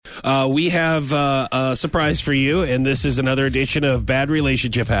We have a surprise for you, and this is another edition of Bad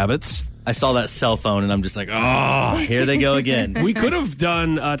Relationship Habits. I saw that cell phone, and I'm just like, oh, here they go again. We could have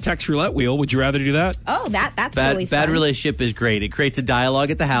done a text roulette wheel. Would you rather do that? Oh, that's bad, bad relationship is great. It creates a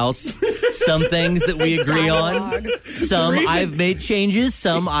dialogue at the house. Some things that we agree on. Some I've made changes.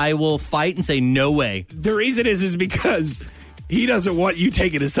 Some I will fight and say, no way. The reason is because he doesn't want you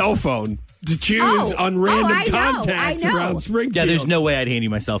taking his cell phone to choose on random contacts around Springfield. Yeah, there's no way I'd hand you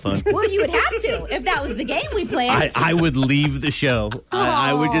my cell phone. Well, you would have to if that was the game we played. I would leave the show.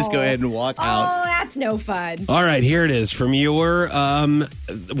 I would just go ahead and walk out. Oh, that's no fun. All right, here it is from your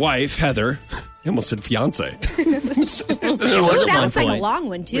wife, Heather. I almost said fiance. That looks like a long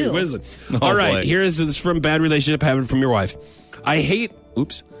one, too. Wait, all right, here is this from Bad Relationship Habit from your wife. I hate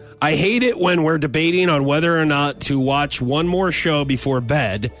it when we're debating on whether or not to watch one more show before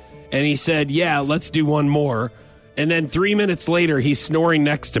bed. And he said, yeah, let's do one more. And then 3 minutes later, he's snoring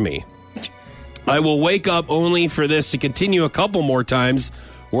next to me. I will wake up only for this to continue a couple more times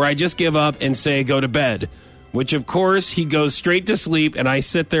where I just give up and say, go to bed. Which, of course, he goes straight to sleep, and I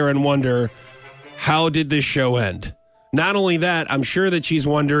sit there and wonder, how did this show end? Not only that, I'm sure that she's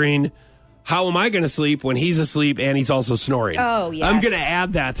wondering, how am I going to sleep when he's asleep and he's also snoring? Oh, yes. I'm going to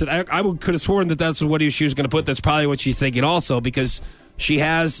add that to that. I could have sworn that that's what she was going to put. That's probably what she's thinking also, because she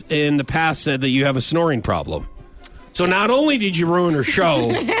has in the past said that you have a snoring problem. So not only did you ruin her show,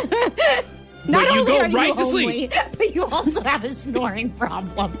 but you go right to sleep. But you also have a snoring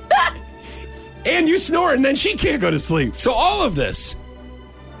problem. And you snore, and then she can't go to sleep. So all of this.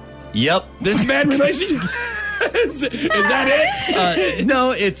 Yep. This bad relationship. Is that it?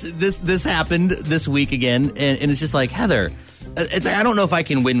 No, it's this happened this week again, and it's just like, Heather, it's like, I don't know if I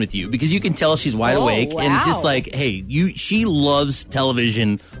can win with you, because you can tell she's wide awake, and it's just like, hey, she loves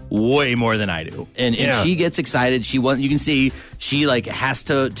television way more than I do, and she gets excited. You can see she like has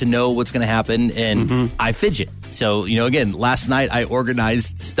to know what's going to happen, and I fidget. So, again, last night I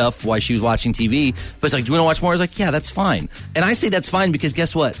organized stuff while she was watching TV, but it's like, do you want to watch more? I was like, yeah, that's fine. And I say that's fine because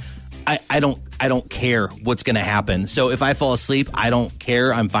guess what? I don't care what's going to happen. So if I fall asleep, I don't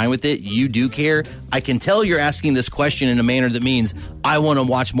care. I'm fine with it. You do care. I can tell you're asking this question in a manner that means I want to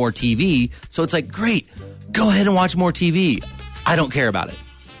watch more TV. So it's like, great, go ahead and watch more TV. I don't care about it.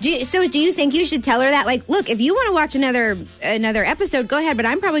 Do you think you should tell her that? Like, look, if you want to watch another episode, go ahead, but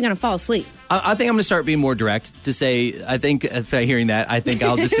I'm probably going to fall asleep. I think I'm going to start being more direct to say, I think, hearing that, I think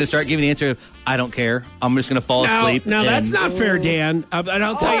I'll just start giving the answer, I don't care. I'm just going to fall asleep. Now, that's not fair, Dan. And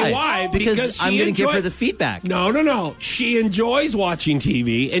I'll tell you why. Because I'm going to give her the feedback. No. She enjoys watching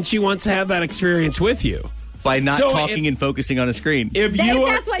TV, and she wants to have that experience with you. By not talking and focusing on a screen. If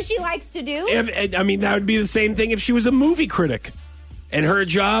that's what she likes to do? That would be the same thing if she was a movie critic. And her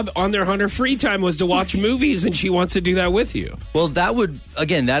job on her free time was to watch movies, and she wants to do that with you. Well,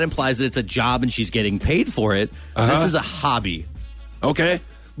 that implies that it's a job and she's getting paid for it. This is a hobby. Okay.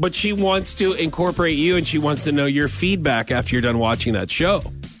 But she wants to incorporate you, and she wants to know your feedback after you're done watching that show.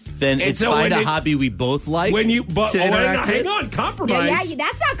 Then it's find a hobby we both like. Hang on, compromise. Yeah,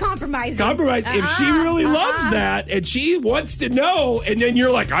 that's not compromising. Compromise. If she really loves that and she wants to know, and then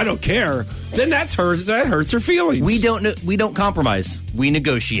you're like, I don't care, then that hurts her feelings. We don't compromise. We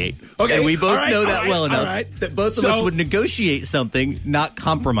negotiate. Okay, and we both know that well enough that both of us would negotiate something, not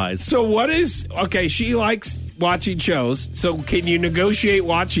compromise. So she likes watching shows. So can you negotiate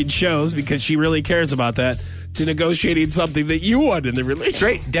watching shows, because she really cares about that, to negotiating something that you want in the relationship?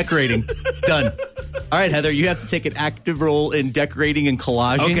 Great. Decorating. Done. All right, Heather, you have to take an active role in decorating and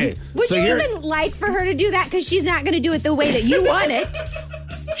collaging. Okay. Would you even like for her to do that? Because she's not going to do it the way that you want it.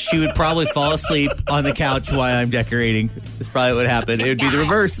 She would probably fall asleep on the couch while I'm decorating. That's probably what happened. It would be the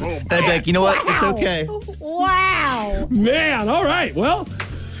reverse. I'd be like, you know what? It's okay. Wow. Man, all right. Well,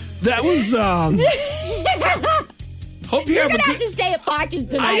 that was... Hope you're going to have to stay at Foch's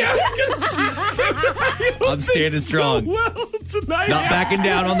tonight. I'm standing strong. Tonight. Not backing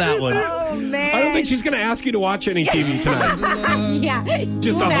down on that one. Oh, man. I don't think she's going to ask you to watch any TV tonight. Yeah.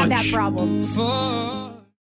 Just you won't a have hunch. that problem.